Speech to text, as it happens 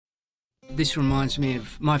This reminds me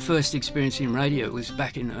of my first experience in radio. It was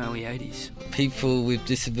back in the early 80s. People with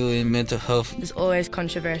disability and mental health. There's always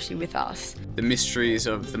controversy with us. The mysteries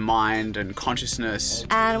of the mind and consciousness.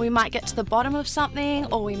 And we might get to the bottom of something,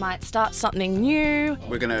 or we might start something new.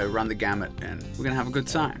 We're going to run the gamut and we're going to have a good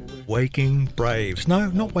time. Waking Braves. No,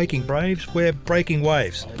 not Waking Braves. We're Breaking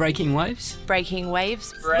Waves. Breaking waves? Breaking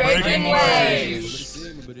waves. Breaking waves.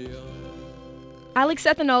 Alex,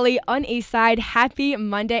 Seth and Ollie on Eastside. Happy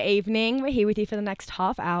Monday evening. We're here with you for the next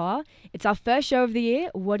half hour. It's our first show of the year.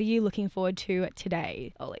 What are you looking forward to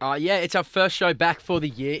today, Ollie? Yeah, it's our first show back for the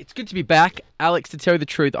year. It's good to be back. Alex, to tell you the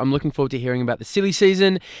truth, I'm looking forward to hearing about the silly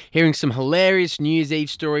season, hearing some hilarious New Year's Eve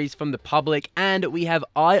stories from the public, and we have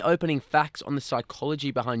eye-opening facts on the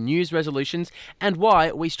psychology behind New Year's resolutions and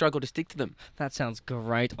why we struggle to stick to them. That sounds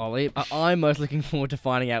great, Ollie. I'm most looking forward to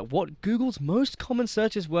finding out what Google's most common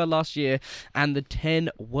searches were last year and the 10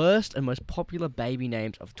 worst and most popular baby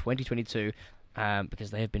names of 2022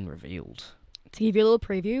 because they have been revealed. To give you a little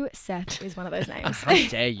preview, Seth is one of those names. How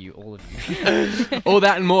dare you, all of you. All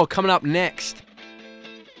that and more coming up next.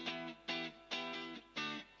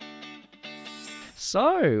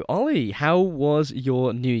 So, Ollie, how was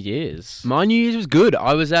your New Year's? My New Year's was good.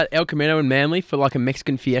 I was at El Camino in Manly for like a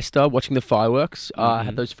Mexican fiesta, watching the fireworks. I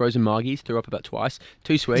had those frozen margies, threw up about twice.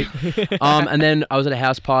 Too sweet. And then I was at a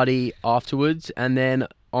house party afterwards, and then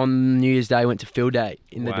on New Year's Day, I went to Field Day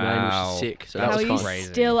in the Domain, which is sick. So that How was are fun. you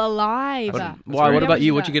Crazy. still alive? Why? What about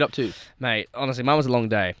you? What'd you get up to? Mate, honestly, mine was a long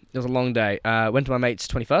day. It was a long day. Went to my mate's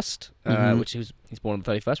 21st, which he's born on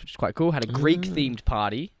the 31st, which is quite cool. Had a Greek-themed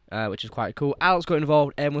party, which is quite cool. Alex got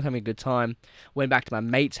involved. Everyone was having a good time. Went back to my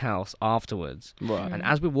mate's house afterwards. Right. And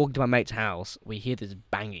as we walked to my mate's house, we hear this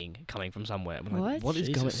banging coming from somewhere. I'm like, What? what is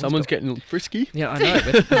going on? Someone's getting frisky. Yeah, I know.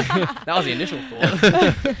 But that was the initial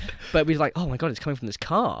thought. But we was like, oh my God, it's coming from this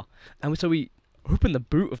car. And so we open the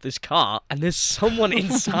boot of this car, and there's someone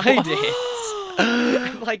inside it.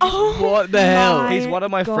 Like, What the hell? he's one of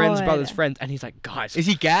my friend's God. brot's friends, and he's like, guys. Is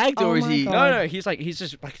he gagged Oh or is my he? God. No, he's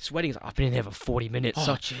just like sweating. He's like, I've been in here for 40 minutes. Oh,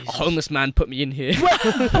 so Jesus. a homeless man put me in here.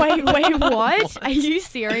 wait, what? Are you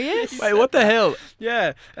serious? Wait, what the hell?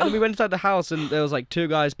 Yeah. And then we went inside the house, and there was like two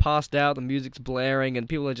guys passed out. The music's blaring, and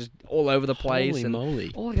people are just all over the place. Holy and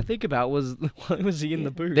moly. all I could think about was, why was he in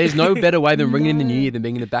the booth? There's no better way than ringing in the New Year than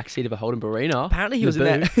being in the backseat of a Holden Barina. Apparently he The was in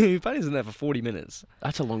there. boot. Apparently he was in there for 40 minutes.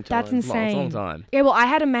 That's a long time. That's insane. It's a long time. Yeah, well, I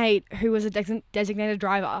had a mate who was a designated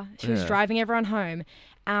driver. She was Yeah. driving everyone home.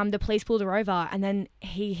 The police pulled her over, and then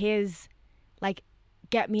he hears, like,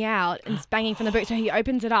 get me out, and it's banging from the boot. So he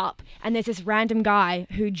opens it up, and there's this random guy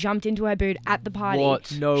who jumped into her boot at the party.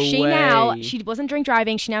 What? No She way. now, she wasn't drink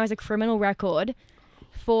driving. She now has a criminal record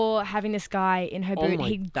for having this guy in her Oh boot. my-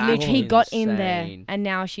 He that's literally got in there, insane. and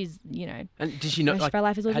now she's, And did she know? rest of Like, her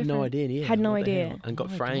life is all had no different. idea. Yeah, Had no what the idea. hell? And got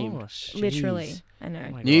Oh my framed. gosh, literally. jeez. I know.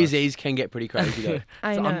 Oh my New Year's gosh. Eve can get pretty crazy though.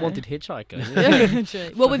 I It's know. an unwanted hitchhiker.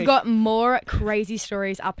 Literally. Well, we've got more crazy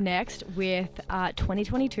stories up next with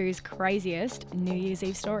 2022's craziest New Year's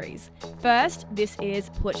Eve stories. First, this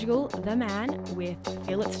is Portugal the Man with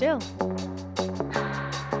Feel It Still.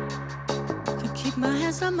 Can keep my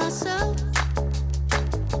hands on myself.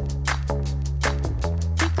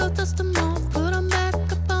 Pick out dust them off, put 'em back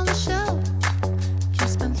up on the shelf.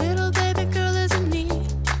 Kiss my little baby girl is in need.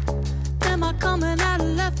 Am I coming out of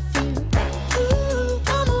left field? Ooh,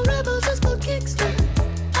 I'm a rebel just for kicks now.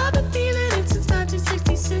 I've been feeling it since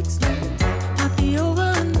 1966 now. Might be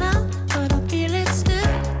over now, but I feel it still.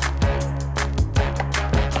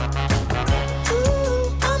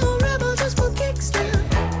 Ooh, I'm a rebel just for kicks now.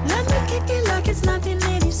 Let me kick it like it's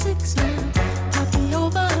 1986 now. Might be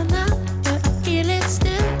over now, but I feel it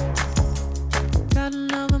still. Got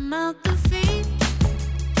another mouth to feed.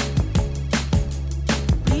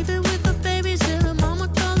 Leaving with the babies till the mama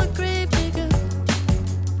call the grave digger.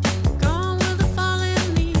 Gone with the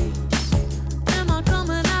fallen leaves. Am I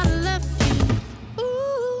coming out of left field?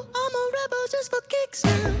 Ooh, I'm a rebel just for kicks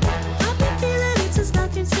now. I've been feeling it since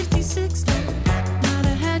 1966 now. Might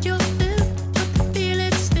have had your fill, but I feel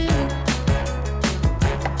it still.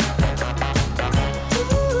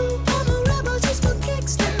 Ooh, I'm a rebel just for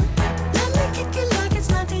kicks now. Let me kick it like it's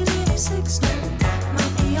 1986 now.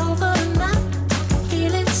 Might be over now, I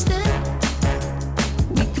feel it still.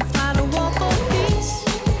 We could fight a war for peace.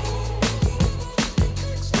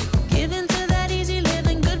 Give in to that easy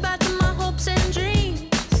living, goodbye to my hopes and dreams.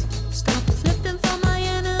 Stop flipping for my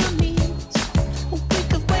enemies. We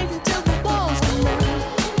could wait until the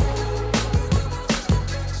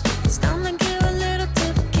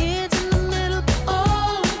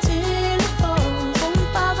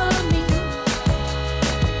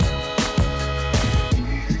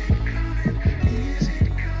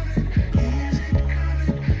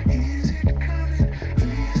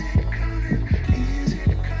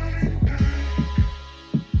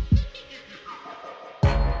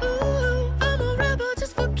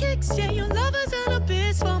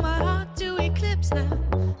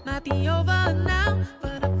might be over now,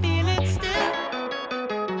 but I feel it still.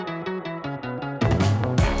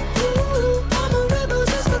 Ooh, I'm a rebel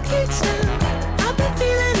just for kicks now. I've been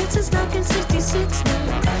feeling it since 1966 now.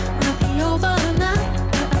 Might be over now,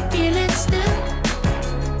 but I feel it still.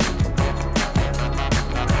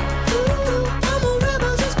 Ooh, I'm a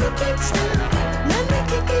rebel just for kicks now. Let me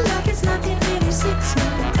kick it like it's 1986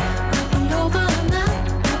 now. Might be over now,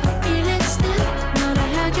 but I feel it still. Might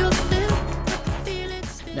have had your fill, but I feel it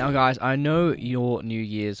still. Now, guys, I know your New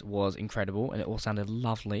Year's was incredible and it all sounded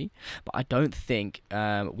lovely, but I don't think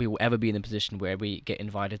we will ever be in a position where we get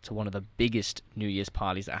invited to one of the biggest New Year's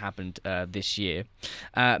parties that happened this year.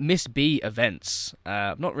 Miss B Events,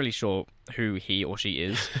 not really sure who he or she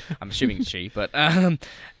is, I'm assuming it's she, but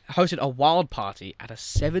hosted a wild party at a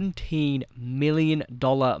 $17 million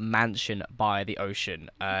mansion by the ocean.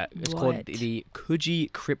 It's called What? the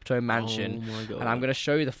Coogee Crypto Mansion. Oh my God. And I'm going to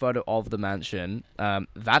show you the photo of the mansion.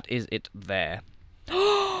 That is it there.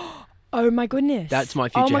 Oh my goodness. That's my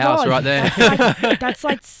Oh future my house God. right there. That's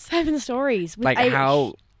like 7 stories. With Like, 8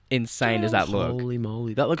 how insane does that look? Holy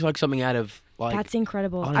moly. That looks like something out of, like... That's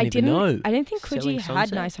incredible. I don't even know. I didn't think Selling Coogee had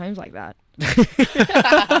Sunset? nice homes like that.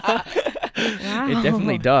 Wow. It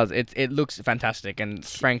definitely does. It looks fantastic, and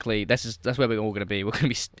frankly, that's where we're all going to be. We're going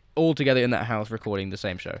to be all together in that house recording the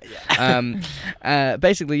same show.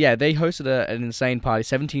 Basically, yeah, they hosted an insane party,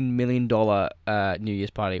 $17 million New Year's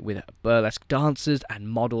party with burlesque dancers and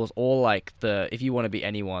models. All like if you want to be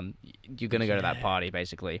anyone, you're going to go to that party.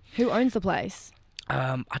 Basically, Who owns the place?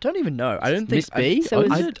 I don't even know. I don't think Miss B? So I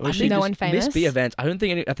is think no just one famous? Miss B events. I don't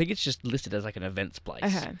think. I think it's just listed as like an events place.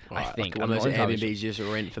 Okay. I think. Like one I'm of not those entirely sure. Airbnbs just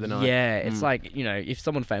rent for the night. Yeah, it's like, if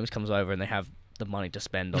someone famous comes over and they have the money to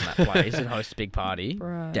spend on that place and host a big party,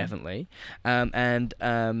 Bruh. definitely.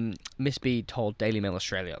 Miss B told Daily Mail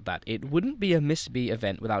Australia that it wouldn't be a Miss B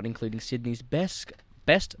event without including Sydney's best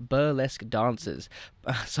burlesque dancers.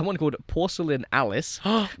 Someone called Porcelain Alice.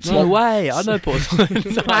 No way. I know porcelain.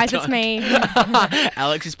 Guys, it's me.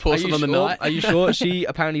 Alex is Are you porcelain on the sure? night. Are you sure? She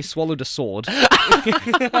apparently swallowed a sword.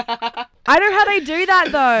 I know how they do that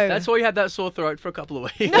though. That's why you had that sore throat for a couple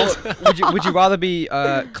of weeks. Would you rather be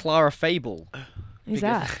Clara Fable? Who's Because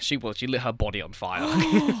that? She lit her body on fire.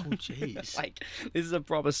 Oh, jeez. Like, this is a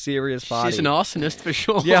proper serious party. She's an arsonist for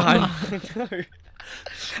sure. Yeah, I know.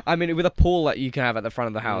 I mean, with a pool that you can have at the front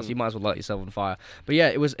of the house, you might as well light yourself on fire. But yeah,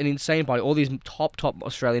 it was an insane party. All these top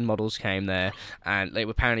Australian models came there, and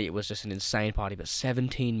apparently it was just an insane party. But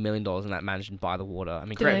 $17 million in that mansion by the water. I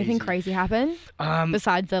mean, Did anything crazy happen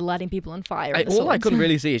besides the lighting people on fire? and the all I swords? couldn't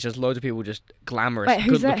really see is just loads of people, just glamorous, Wait,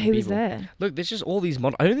 who's that? good-looking Who was people. there? Look, there's just all these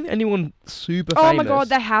models. I don't think anyone super Oh famous. my god,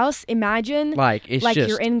 the house! Imagine Like, it's like just...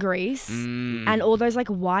 you're in Greece Mm. and all those like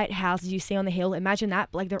white houses you see on the hill. Imagine that,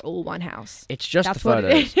 but, like they're all one house. It's just That's the what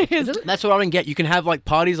photos. it is. That's what I don't get. You can have like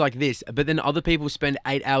parties like this, but then other people spend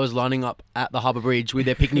 8 hours lining up at the Harbour Bridge with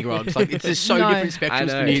their picnic rugs. Like it's just so No. different I spectrums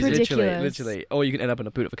know, for music. ridiculous. literally. Or you can end up in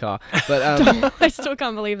a boot of a car. But I still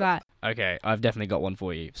can't believe that. okay, I've definitely got one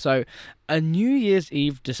for you. So, a New Year's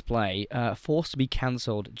Eve display forced to be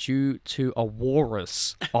cancelled due to a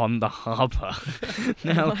walrus on the harbour.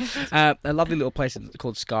 Now, a lovely little place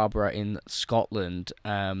called Scarborough in Scotland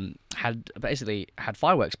had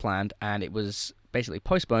fireworks planned, and it was basically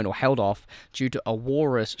postponed or held off due to a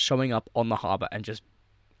walrus showing up on the harbour and just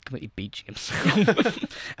completely beaching himself.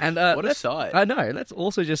 And What a sight. I know. Let's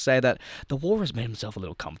also just say that the walrus made himself a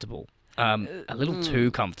little comfortable. A little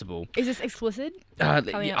too comfortable. Is this explicit?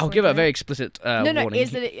 Coming out I'll give a somewhere? very explicit No, warning.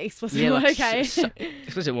 is it explicit? Yeah, like, okay.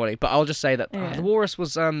 Explicit warning, but I'll just say that Yeah. the walrus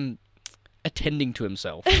was attending to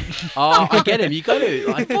himself. Oh, I get him. You got to.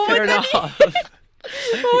 Like, fair enough.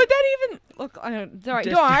 What would that even look? I don't. Sorry,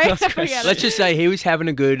 Just don't worry. ask Forget questions. it. Let's just say he was having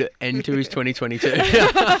a good end to his 2022.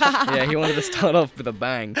 Yeah, he wanted to start off with a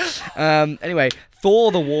bang. Anyway,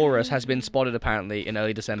 Thor the walrus has been spotted apparently in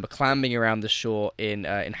early December clambering around the shore in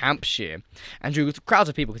Hampshire and drew crowds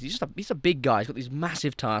of people because he's a big guy. He's got these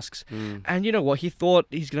massive tusks, and you know what? He thought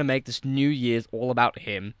he's gonna make this New Year's all about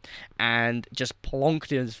him, and just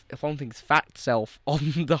plonked his fat self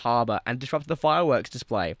on the harbour and disrupted the fireworks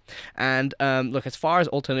display. And look, as far as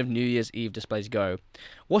alternative New Year's Eve displays go,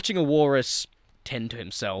 watching a walrus tend to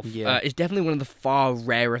himself is definitely one of the far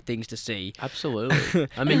rarer things to see. Absolutely.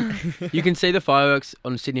 I mean, you can see the fireworks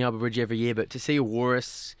on Sydney Harbour Bridge every year, but to see a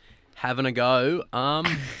walrus having a go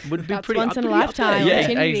would be That's pretty once in a pretty up there. lifetime. Yeah,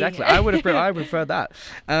 opportunity. exactly. I would prefer that.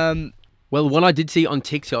 Well, one I did see on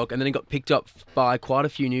TikTok, and then it got picked up by quite a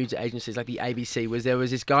few news agencies like the ABC, was there was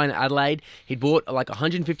this guy in Adelaide. He'd bought like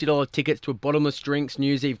 $150 tickets to a bottomless drinks New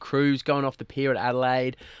Year's Eve cruise going off the pier at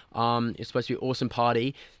Adelaide. It's supposed to be an awesome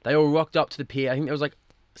party. They all rocked up to the pier. I think there was like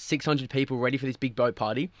 600 people ready for this big boat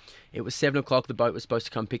party. It was 7 o'clock. The boat was supposed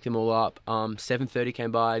to come pick them all up. 7:30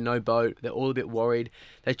 came by, no boat. They're all a bit worried.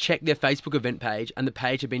 They checked their Facebook event page, and the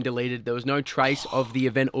page had been deleted. There was no trace of the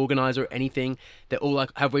event organizer or anything. They're all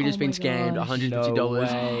like, have we just been scammed? gosh. $150. No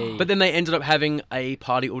way. But then they ended up having a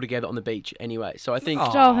party all together on the beach anyway. So I think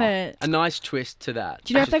Stop it. a nice twist to that.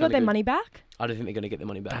 Do you know which if they is got kinda their good. money back? I don't think they're going to get their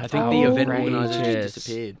money back. I That's think the event outrageous. organizer just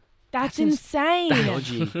disappeared. That's insane.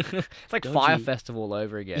 Dodgy. It's like Dodgy. Fire Festival all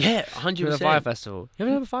over again. Yeah, You know, 100%. the Fire Festival. You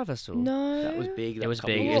ever heard of a Fire Festival? No. That was big. It was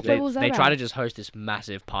couple big. of years What ago. level was that They at? tried to just host this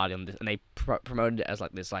massive party on this, and they promoted it as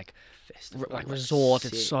like this Festival, like like, resort.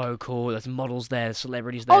 It's sick. so cool. There's models there, there's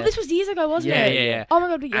celebrities there. Oh, this was years ago, wasn't Yeah, it? yeah, yeah. Oh my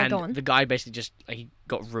god, yeah, and go on. the guy basically just he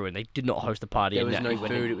got ruined. They did not host the party. There and was no he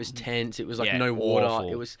went food. in It was tense. It was like Yeah, no water. awful.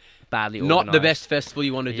 It was badly not the organised. best festival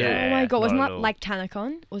you want to do. Yeah. Oh my god, wasn't not that at all. like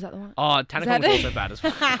Tanacon? Was that the one? Oh, that Tanacon was it? also bad as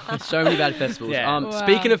well. So many bad festivals. Yeah. Wow.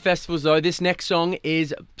 Speaking of festivals, though, this next song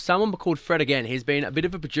is someone called Fred again. He's been a bit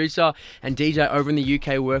of a producer and DJ over in the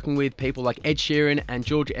UK, working with people like Ed Sheeran and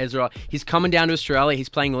George Ezra. He's coming down to Australia. He's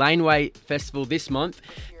playing Laneway Festival this month.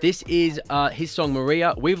 This is his song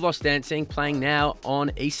Maria. We've Lost Dancing, playing now on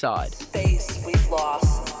Eastside. Space we've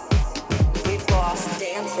lost. We've lost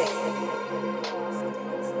dancing.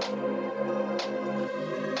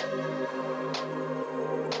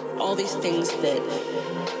 All these things that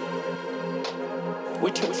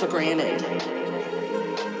we took for granted.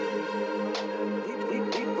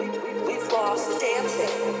 We've lost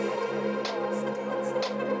dancing.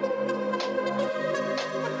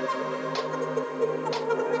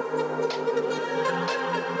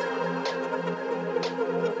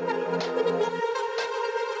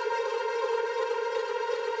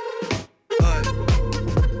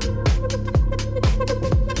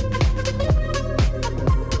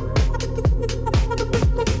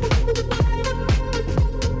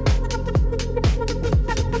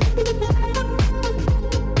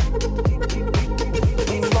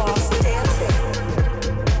 We've lost dancing.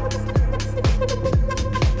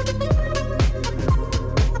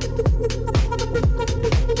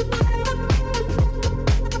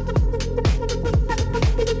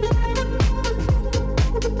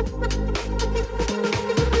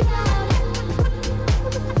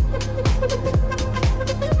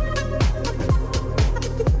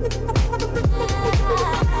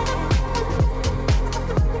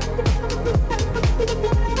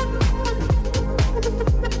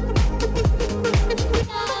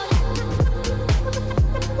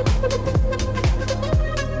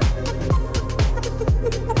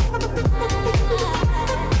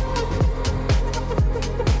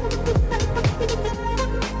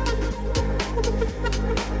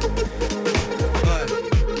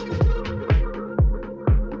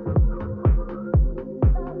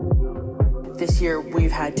 This year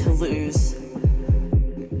we've had to lose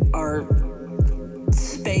our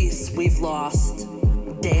space. We've lost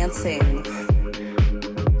dancing.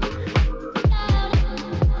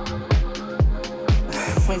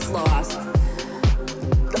 We've lost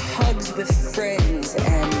the hugs with friends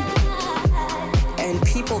and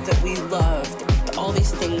people that we loved. All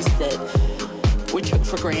these things that we took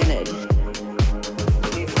for granted.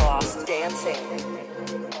 We've lost dancing.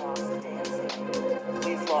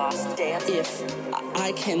 We've lost dancing. If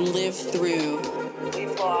I can live through,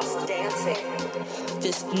 we've lost dancing.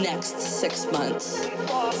 This next 6 months, we've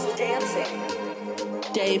lost dancing.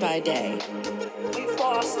 Day by day, we've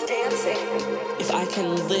lost dancing. If I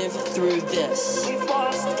can live through this, we've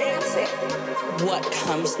lost dancing. What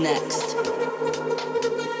comes next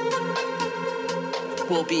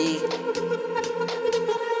will be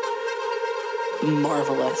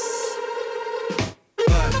marvelous.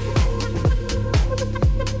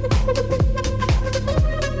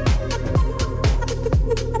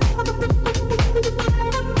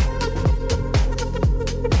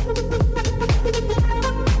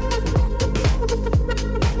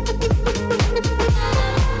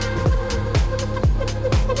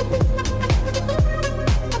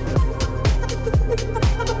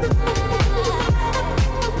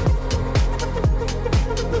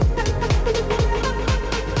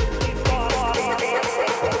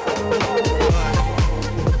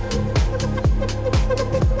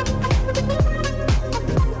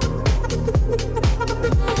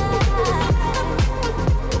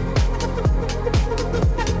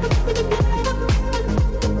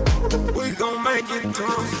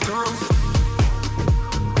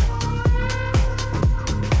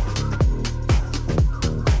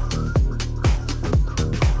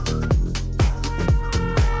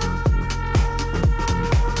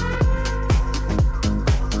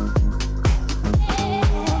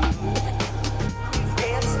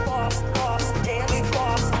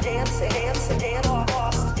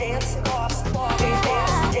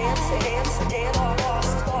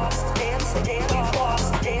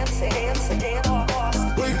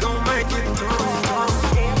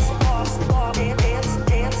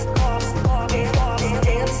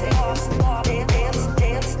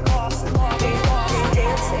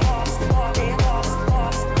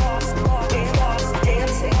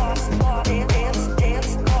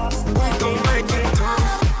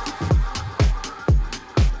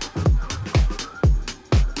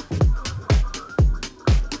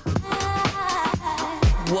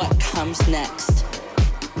 comes next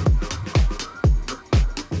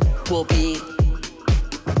will be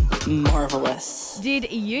marvelous.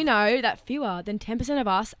 Did you know that fewer than 10% of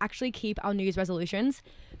us actually keep our New Year's resolutions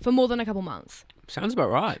for more than a couple months? Sounds about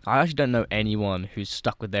right. I actually don't know anyone who's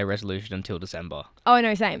stuck with their resolution until December. Oh,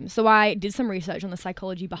 no, same. So I did some research on the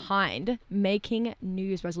psychology behind making New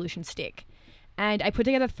Year's resolutions stick. And I put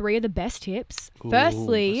together 3 of the best tips.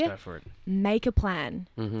 Firstly, Let's go for it. make a plan.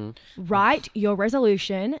 Mm-hmm. Write your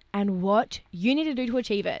resolution and what you need to do to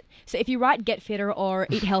achieve it. So if you write get fitter or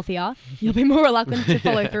eat healthier, you'll be more reluctant to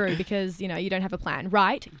follow through because, you don't have a plan.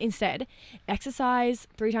 Write instead, exercise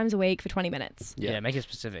 3 times a week for 20 minutes. Yeah, make it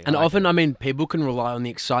specific. And I like often, it. people can rely on the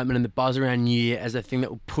excitement and the buzz around New Year as a thing that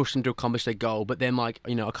will push them to accomplish their goal. But then,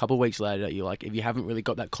 a couple of weeks later, you're like, if you haven't really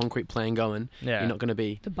got that concrete plan going, you're not going to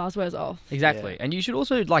be... The buzz wears off. Exactly. And you should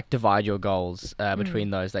also divide your goals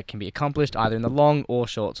between those that can be accomplished either in the long or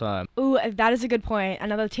short term. Ooh, that is a good point.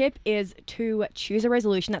 Another tip is to choose a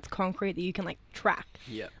resolution that's concrete that you can track.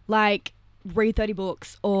 Yeah. Like read 30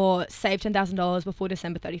 books or save $10,000 before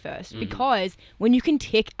December 31st. Because when you can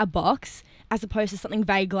tick a box as opposed to something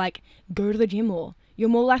vague like go to the gym more, you're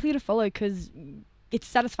more likely to follow because it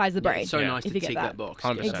satisfies the brain. It's so nice if to you get tick that box.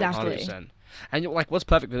 100%, Exactly. 100%. And what's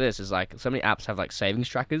perfect for this is so many apps have savings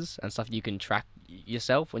trackers and stuff you can track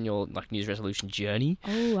yourself on your New Year's resolution journey. Oh,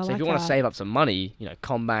 I So like if you want to that. save up some money,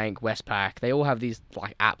 Combank, Westpac, they all have these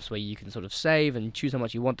apps where you can sort of save and choose how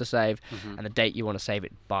much you want to save and the date you want to save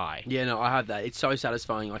it by. Yeah, no, I have that. It's so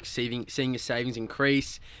satisfying, seeing your savings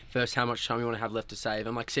increase versus how much time you want to have left to save,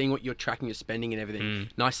 and seeing what you're tracking your spending and everything.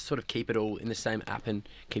 Nice to sort of keep it all in the same app and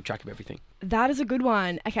keep track of everything. That is a good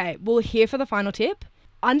one. Okay, well, here for the final tip.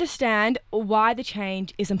 Understand why the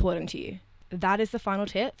change is important to you. That is the final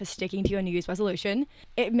tip for sticking to your New Year's resolution.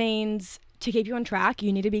 It means to keep you on track,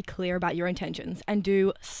 you need to be clear about your intentions and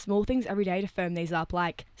do small things every day to firm these up,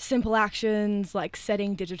 like simple actions, like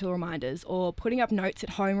setting digital reminders or putting up notes at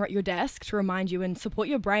home or at your desk to remind you and support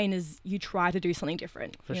your brain as you try to do something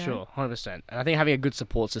different. For sure, 100%. And I think having a good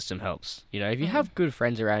support system helps. If you have good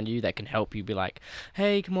friends around you that can help you be like,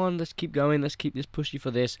 hey, come on, let's keep going, let's push you for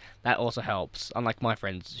this, that also helps. Unlike my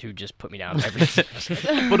friends who just put me down every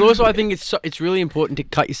But also, I think it's really important to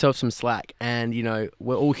cut yourself some slack. And,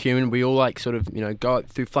 we're all human. We all go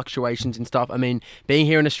through fluctuations and stuff. I mean, being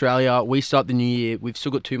here in Australia, we start the new year. We've still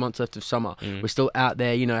got 2 months left of summer. We're still out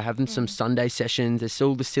there, having some Sunday sessions. There's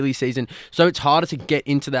still the silly season. So it's harder to get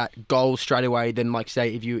into that goal straight away than,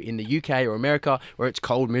 say, if you're in the UK or America where it's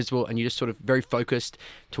cold, miserable, and you're just sort of very focused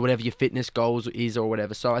to whatever your fitness goals is or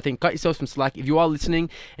whatever. So I think cut yourself some slack. If you are listening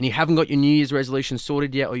and you haven't got your New Year's resolution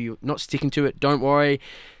sorted yet or you're not sticking to it, don't worry.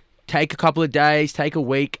 Take a couple of days, take a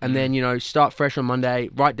week, and then, start fresh on Monday.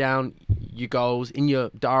 Write down your goals in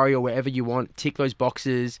your diary or wherever you want. Tick those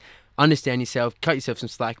boxes. Understand yourself. Cut yourself some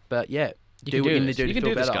slack. But, yeah, do what you need to do to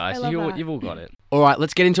feel better. Guys. You've all got it. All right,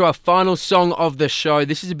 let's get into our final song of the show.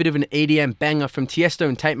 This is a bit of an EDM banger from Tiesto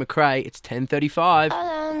and Tate McRae. It's 10:35. All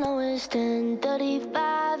I know is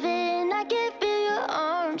 10:35 and I can feel your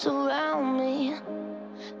arms around me.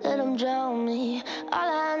 Let them drown me. All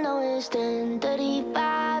I know is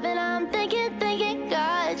 10:35 and I'm thinking,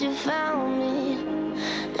 God, you found me.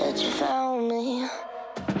 That you found me.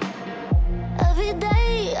 Every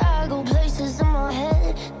day I go places in my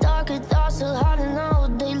head. Darker thoughts are hard to know.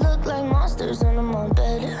 They look like monsters under my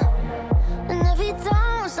bed. And every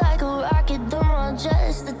time it's like a rocket through my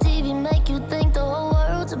chest. The TV make you think the whole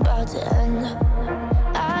world's about to end.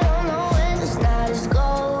 I don't know where this night is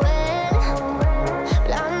going,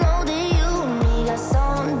 but I know that you and me got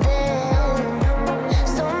something.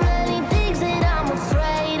 So many things that I'm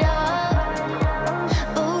afraid of,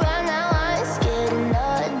 but right now I ain't scared of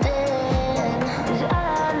nothing. 'Cause all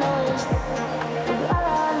I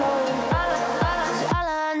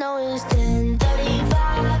know is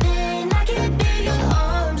 10:35 and I can feel your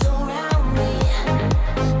arms around me.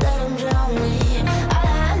 Let them drown me. All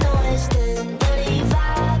I know is 10:35.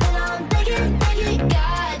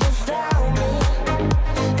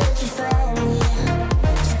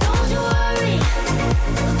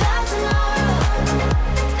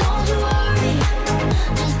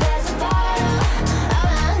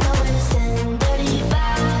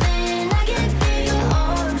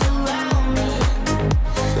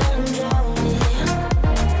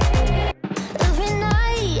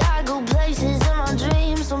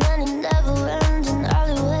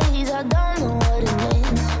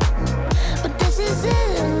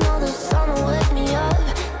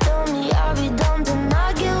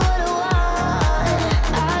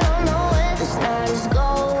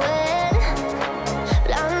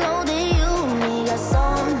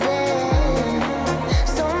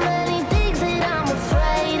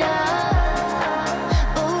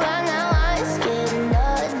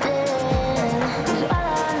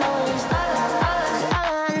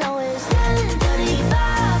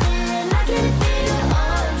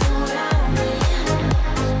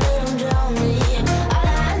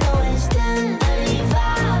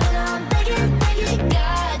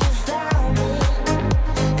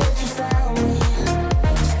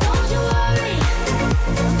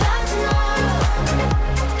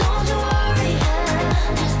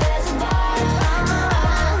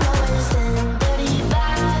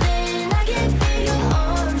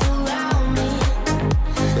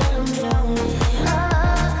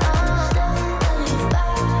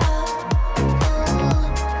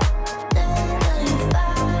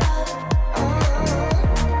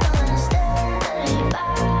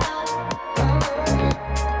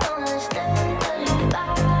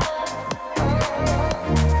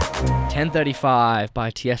 10:35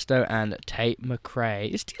 by Tiesto and Tate McRae.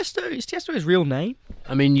 Is Tiesto his real name?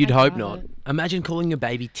 I mean, you'd I hope doubt not. it. Imagine calling your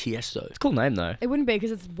baby Tiesto. It's a cool name though. It wouldn't be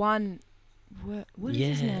because it's one. What is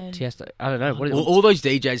his name? Tiesto. I don't know. What is Well, all those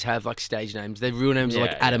DJs have like stage names. Their real names are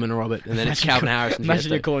like Yeah, Adam and Robert, and then it's Calvin Harris and Imagine Tiesto.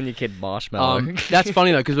 you're calling your kid Marshmallow. That's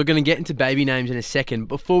funny though, because we're going to get into baby names in a second.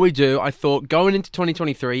 Before we do, I thought going into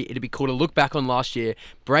 2023, it'd be cool to look back on last year,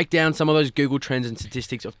 break down some of those Google trends and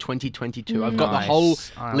statistics of 2022. I've got the Nice. whole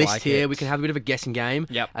I list like here. it. We can have a bit of a guessing game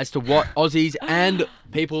Yep. as to what Aussies and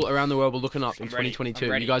people around the world were looking up in I'm ready. 2022.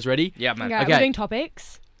 I'm ready. You guys ready? Yeah, man. Okay, Okay. we're doing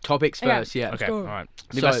topics. Topics Okay. first, yeah. Okay, go. all right.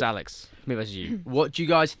 Me So- versus Alex. Me versus you. What do you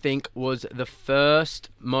guys think was the first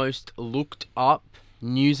most looked up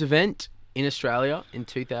news event in Australia in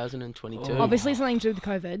 2022? Obviously, something to do with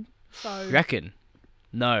COVID. So. You reckon?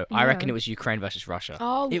 No, I Yeah. reckon it was Ukraine versus Russia.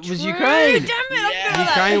 Oh, It was true. Ukraine. Damn it! I forgot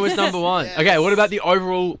Ukraine that. was number one. Okay, what about the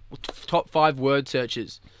overall top 5 word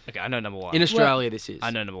searches Okay, I know number one. in Australia? This is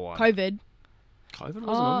I know number one. COVID. COVID wasn't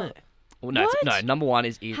on Oh. there. Well, no, What? no, number one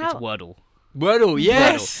is it's How- Wordle. Wordle,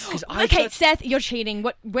 yes. Because I Okay, searched- Seth, you're cheating.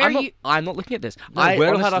 What? Where I'm are not, you? I'm not looking at this. No, I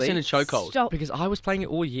Wordle had us honestly- in a chokehold. Stop. Because I was playing it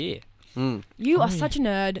all year. You are such a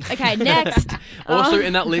nerd. Okay, next. Also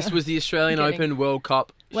in that list was the Australian I'm kidding. Open, World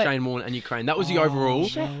Cup, Wait. Shane Warne and Ukraine. That was the overall.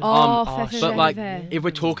 Oh, fair, But fair, like, fair. if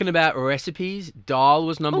we're talking about recipes, dal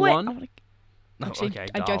was number Oh, wait, one. I wanna- No, Actually, okay,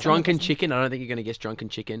 I dal. joked. Drunken chicken. I don't think you're going to guess drunken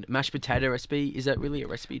chicken. Mashed potato recipe. Is that really a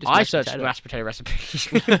recipe? Just I mashed searched potato? mashed potato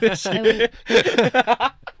recipe.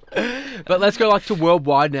 But let's go like to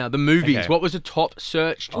worldwide now. The movies. Okay. What was the top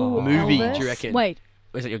searched Oh. movie? Elvis? Do you reckon? Wait.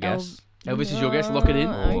 Is it your guess? Elvis is your guess. Lock it in.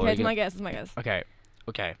 Or Okay, you it's can- my guess. It's my guess. Okay.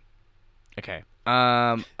 Okay,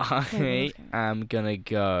 I am gonna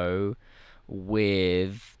go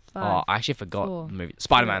with. Five, I actually forgot four, the movie. I'm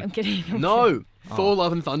Spider-Man. kidding. No. Thor: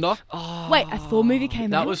 Love and Thunder. Wait, a Thor movie came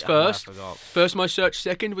That out. was I first. forgot. First most searched.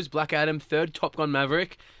 Second was Black Adam. Third, Top Gun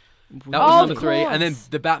Maverick. That Oh, was of number 3. And then course.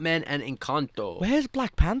 The Batman and Encanto. Where's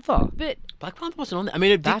Black Panther? But Black Panther wasn't on there. I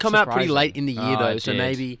mean, it did That's come out pretty surprising. late in the year Oh, though, it so did.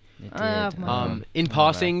 maybe It Oh, did. my in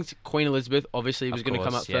passing, Queen Elizabeth obviously was Of going to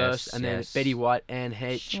come course, up first, yes, and then yes. Betty White, Anne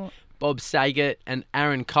Heche, Sure. Bob Saget, and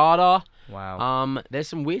Aaron Carter. Wow. There's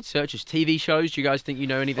some weird searches. TV shows. Do you guys think you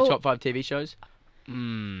know any of the Oh. top 5 TV shows?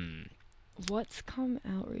 what's come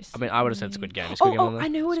out I recently? mean, I would have said Squid Game. Is Squid Game on there? I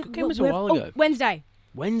know what it Squid Game was a what- while oh, ago. Wednesday.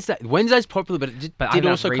 Wednesday's popular, but it did, But I did know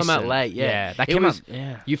also come out recent. late. Yeah, that It came was out.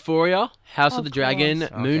 Yeah. Euphoria, House of Of the Dragon,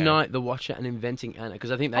 course. Moon Okay. Knight, The Watcher, and Inventing Anna.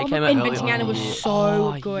 Because I think they Oh, came out early. Inventing Anna was Yeah. so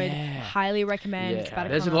Oh, good. yeah. Highly recommend. It's about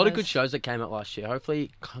There's a con lot of good artist. shows that came out last year. Hopefully,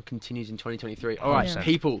 it continues in 2023. All right, Yeah.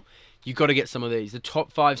 people, you got to get some of these. The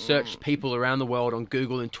top 5 searched people around the world on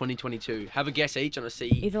Google in 2022. Have a guess each on a C.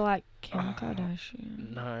 Either like Kim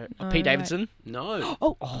Kardashian. No. No, Pete wait. Davidson. No.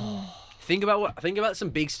 Oh, Think about some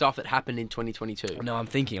big stuff that happened in 2022. No, I'm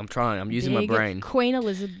thinking. I'm trying. I'm using my big brain. Queen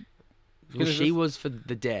Elizabeth. Well, she was for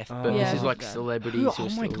the death, but Yeah. this is like Okay. celebrities Oh who are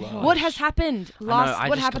my still God. alive. What has happened? know, Last. I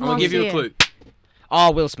What just happened I'll last give you year? a clue.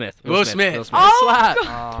 Oh, Will Smith. Will Smith. Will Smith. Oh, Slap.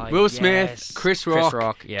 Oh, Will Smith, yes. Chris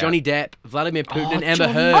Rock, yeah. Johnny Depp, Vladimir Putin, Oh, and Amber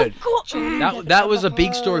Johnny- Heard. Oh, God. That was a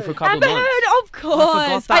big story for a couple Amber of months. Heard, of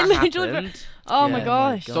course. I that literally. happened. Oh my Yeah,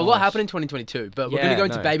 gosh. So a lot happened in 2022, but we're going Yeah, to go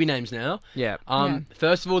into no. baby names now. Yeah.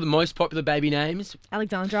 First of all, the most popular baby names.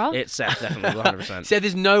 Alexandra. It's Seth, definitely 100%. Said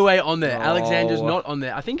there's no way on there. No. Alexandra's not on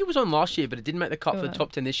there. I think it was on last year, but it didn't make the cut for the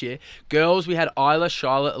top 10 this year. Girls, we had Isla,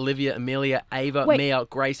 Charlotte, Olivia, Amelia, Ava, Wait. Mia,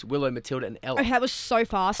 Grace, Willow, Matilda, and Ella. Okay, that was so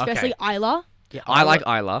fast. Okay. Firstly, Isla. Yeah, I like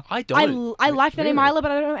Isla. I don't. I like the name Really? Isla, but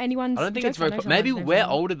I don't know anyone's. I don't think it's jokes. very. I know Maybe someone's we're name's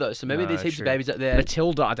Isla. older though, so maybe No, there's heaps true. of babies out there.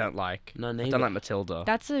 Matilda, I don't like. No, I neither. don't like Matilda.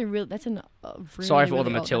 That's a real. That's an. Really, Sorry for all the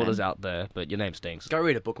really old Matildas name. out there, but your name stinks. Go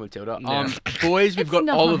read a book, Matilda. Yeah. Boys, we've It's got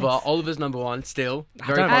nice. Oliver. Oliver's number one still.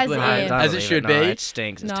 Very Don't- popular As name, if. as it believe should No, be. it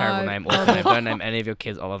stinks. It's a terrible No. name. Awful name. Don't name any of your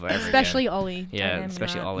kids Oliver ever Especially again. Ollie. Don't Yeah, name him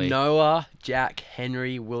especially that. Ollie. Noah, Jack,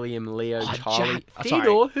 Henry, William, Leo, Oh, Charlie, Jack. Sorry.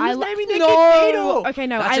 Theodore. Who's I naming their no. kid Theodore? Okay,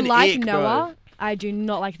 no, That's I an like ick, bro. Noah. I do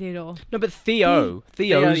not like Theodore. No, but Theo.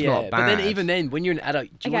 Theo's not bad. But then even then, when you're an adult,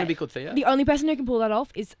 do you want Okay. to be called Theo? The only person who can pull that off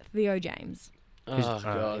is Theo James. Oh Who's- god.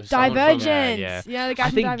 someone from- Divergence. yeah. Yeah, the guy I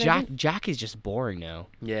from think Divergent. Jack is just boring now.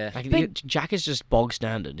 Yeah. Like, But- Jack is just bog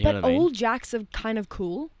standard. You But know what I mean? all Jacks are kind of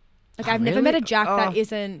cool. Like Oh, I've never met a really? Jack that Oh.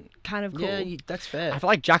 isn't kind of cool. Yeah, that's fair. I feel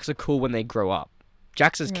like Jacks are cool when they grow up.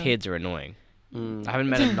 Jacks as Yeah. kids are annoying. Mm. I haven't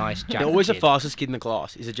met a nice Jack. They're always the kid. fastest kid in the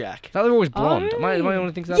class. Is a Jack. I thought they were always blonde. Am I the Oh. only one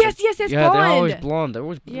who thinks that? Yes, yes, Yeah, they're always blonde. blonde. They're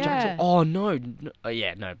always Yeah. Jack's- Oh no, no.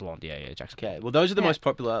 Yeah, no blonde. Yeah, Jack's Okay. Well, those are the Yeah. most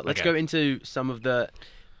popular. Let's Okay. go into some of the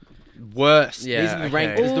Worst. Yeah, These are the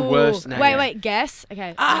ranked okay. as the worst Ooh. name. Wait, guess.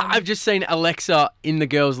 Okay. I've just seen Alexa in the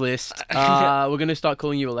girls' list. We're going to start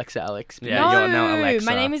calling you Alexa Alex. Yeah, no, you're now Alexa.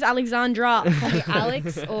 my name is Alexandra. Call me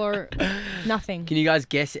Alex or nothing. Can you guys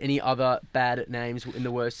guess any other bad names in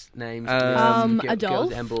the worst names? Adolf?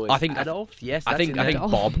 Girls and boys. I think Adolf. Yes, I that's think in there.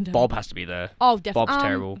 Adolf. Bob has to be there. Oh, definitely. Bob's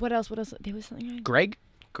terrible. What else? There was something. Greg?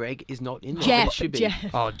 Greg is not in there. Jeff. It should be. Jeff.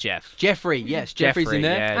 Oh, Jeff. Jeffrey. Yes, Jeffrey's in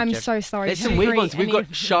there. Yeah, I'm Jeff- so sorry. There's some weird ones. We've got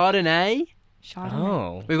Chardonnay. Chardonnay.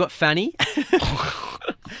 Oh. We've got Fanny.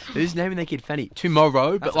 Who's naming their kid Fanny?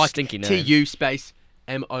 Tomorrow, That's but a like stinky name. T-U space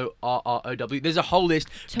M-O-R-R-O-W. There's a whole list.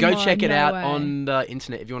 Tomorrow, Go check it no out way. on the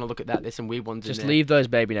internet if you want to look at that. There's some weird ones Just in there. leave those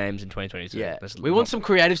baby names in 2022. Yeah. That's We want not- some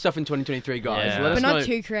creative stuff in 2023, guys. Yeah. Let us But not know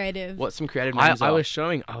too creative. what some creative names I are. was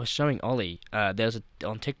showing Ollie.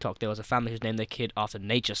 On TikTok there was a family who's named their kid after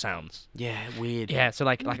nature sounds. Yeah, weird. Yeah, so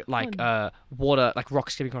like water, like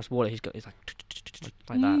rocks skipping across water. He's like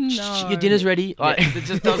that. No. Your dinner's ready. Like, it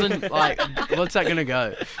just doesn't, like, what's that going to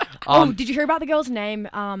go? Oh, did you hear about the girl's name?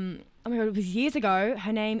 Oh my god, it was years ago.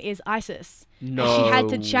 Her name is Isis. No And she had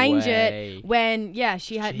to change way. it when,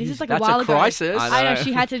 she had. This Jeez, is like that's a while a ago. crisis. I know know.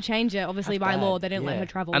 she had to change it. Obviously, That's by law, bad. they didn't let Yeah. her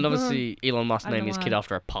travel. And obviously Elon Musk I don't named know his why. kid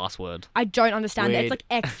after a password. I don't understand that. It's Weird.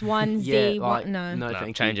 like X1Z1. Yeah, like, No. no, No,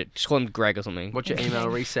 thank change you. it. Just call him Greg or something. What's your email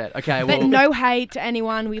reset? Okay, well. But no hate to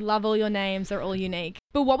anyone. We love all your names. They're all unique.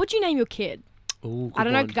 But what would you name your kid? Ooh, I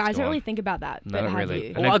don't know. good one. Guys don't Go really on. think about that. No, but not have really.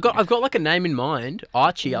 you? And Well, I've got like a name in mind.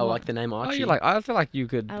 Archie. I What? like the name Archie. I feel like you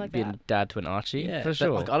could I like be a that. dad to an Archie. Yeah, for but, sure.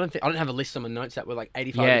 like, I don't have a list on my notes that were like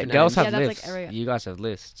 85 Yeah, different girls names. have Yeah, that's, like, lists. area. You guys have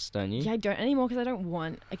lists, don't you? Yeah, I don't anymore because I don't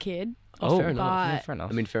want a kid. Oh, fair Oh, enough. Yeah, But- fair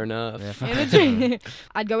enough. I mean, fair enough. Yeah, Yeah,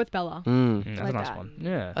 I'd go with Bella. that's like a nice that. one.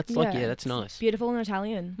 Yeah. That's like, Yeah, that's nice. Beautiful in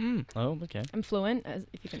Italian. Oh, okay. I'm fluent, as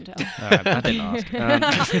if you can tell. Alright, I didn't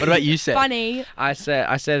ask. What about you, Seth? Funny. I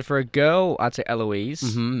said for a girl, I'd say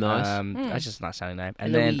Eloise. Nice. That's just a nice sounding name.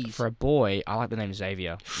 And then Eloise. for a boy, I like the name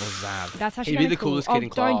Xavier or Zav. That's actually He'd be kinda the coolest cool. kid in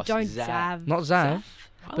class. Don't Zav. Zav. Not Zav.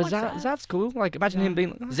 I But like Zav's cool. Like, imagine him being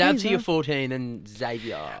like, Zav hey, to your 14 and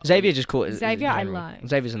Xavier. Xavier just cool. Xavier, I general. like.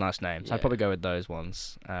 Xavier's a nice name, so Yeah. I'd probably go with those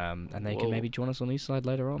ones. And they Whoa. can maybe join us on Eastside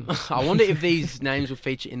later on. I wonder if these names will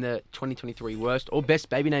feature in the 2023 worst or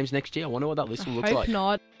best baby names next year. I wonder what that list will look Hope like.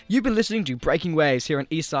 not. You've been listening to Breaking Waves here on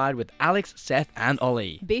Eastside with Alex, Seth, and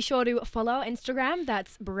Ollie. Be sure to follow our Instagram.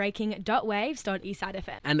 That's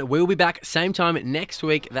breaking.waves.eastsidefm. And we'll be back same time next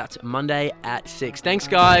week. That's Monday at 6. Thanks,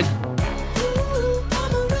 guys. Ooh,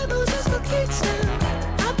 I'm a rebel just for kicks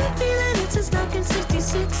now. I've been feeling it since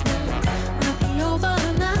 1966 now. Might be over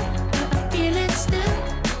now, but I feel it still.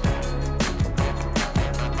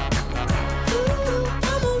 Ooh,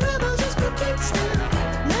 I'm a rebel just for kicks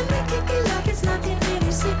now. Let me kick it like it's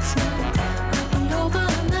 1986 now. Might be over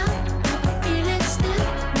now, but I feel it still.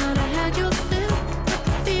 Might have had your fill, but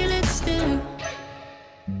I feel it still.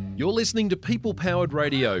 You're listening to People Powered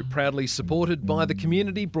Radio, proudly supported by the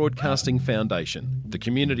Community Broadcasting Foundation. The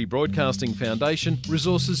Community Broadcasting Foundation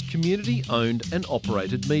resources community-owned and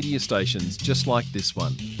operated media stations just like this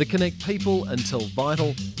one that connect people and tell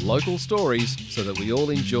vital, local stories so that we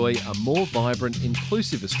all enjoy a more vibrant,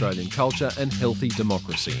 inclusive Australian culture and healthy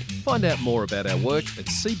democracy. Find out more about our work at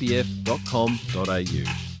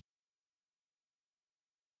cbf.com.au.